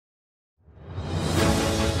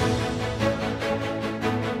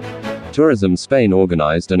Tourism Spain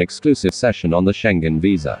organized an exclusive session on the Schengen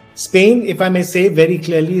Visa. Spain, if I may say very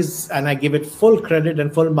clearly, is, and I give it full credit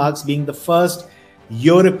and full marks, being the first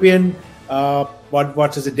European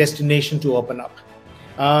destination to open up.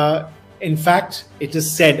 In fact, it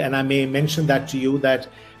is said, and I may mention that to you, that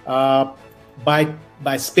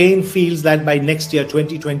by Spain feels that by next year,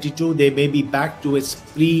 2022, they may be back to its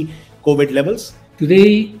pre-COVID levels.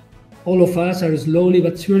 Today, all of us are slowly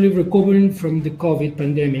but surely recovering from the COVID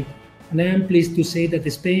pandemic. And I am pleased to say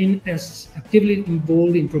that Spain is actively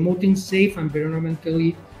involved in promoting safe and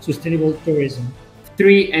environmentally sustainable tourism.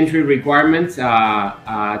 3 entry requirements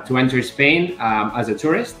to enter Spain as a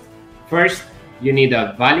tourist. First, you need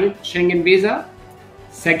a valid Schengen visa.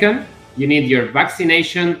 Second, you need your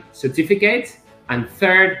vaccination certificate. And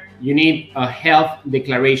third, you need a health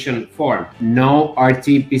declaration form. No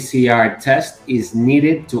RT-PCR test is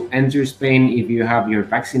needed to enter Spain if you have your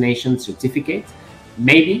vaccination certificate.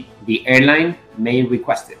 Maybe the airline may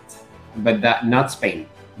request it, but not Spain,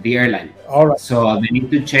 the airline. All right. So they need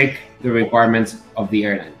to check the requirements of the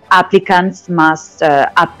airline. Applicants must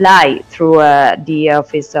apply through the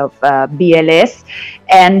office of BLS,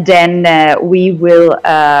 and then we will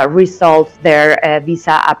resolve their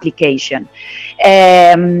visa application.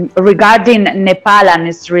 Regarding Nepal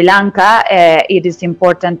and Sri Lanka, it is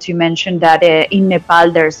important to mention that in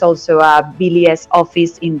Nepal there's also a BLS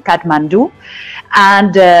office in Kathmandu,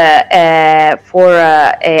 and for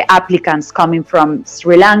applicants coming from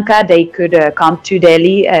Sri Lanka, they could come to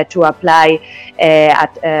Delhi to apply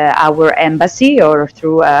at our embassy or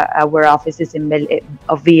through our offices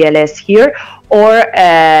of BLS here, or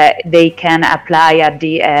they can apply at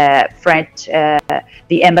the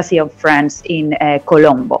Embassy of France in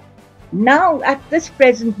Colombo. Now, at this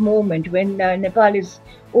present moment, when Nepal is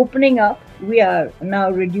opening up, we are now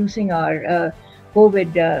reducing our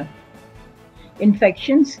COVID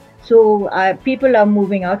infections. So people are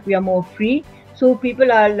moving out, we are more free. So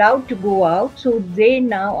people are allowed to go out. So they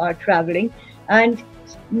now are traveling, and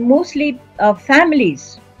mostly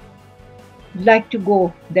families like to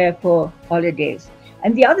go there for holidays.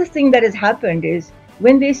 And the other thing that has happened is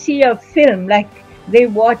when they see a film, like they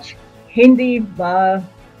watch Hindi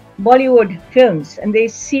Bollywood films and they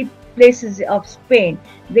see places of Spain,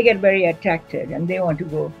 they get very attracted and they want to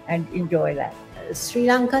go and enjoy that. Sri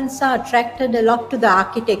Lankans are attracted a lot to the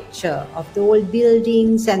architecture of the old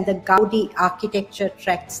buildings, and the Gaudi architecture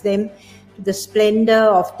attracts them to the splendor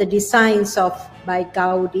of the designs by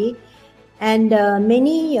Gaudi. And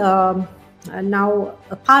many now,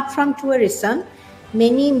 apart from tourism,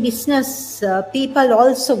 many business people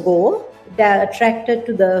also go. They're attracted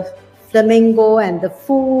to the flamenco and the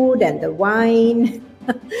food and the wine,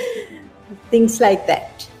 things like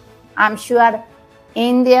that. I'm sure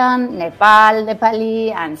Indian,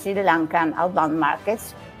 Nepali, and Sri Lankan outbound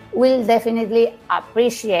markets will definitely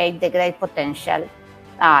appreciate the great potential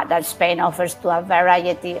that Spain offers to a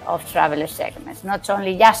variety of traveler segments, not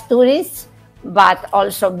only just tourists, but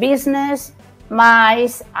also business,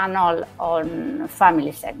 MICE, and all on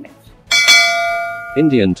family segments.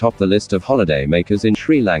 Indian topped the list of holiday makers in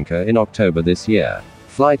Sri Lanka in October this year.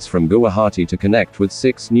 Flights from Guwahati to connect with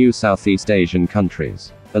 6 new Southeast Asian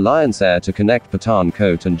countries. Alliance Air to connect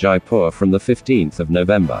Pathankot and Jaipur from the 15th of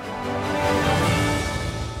November.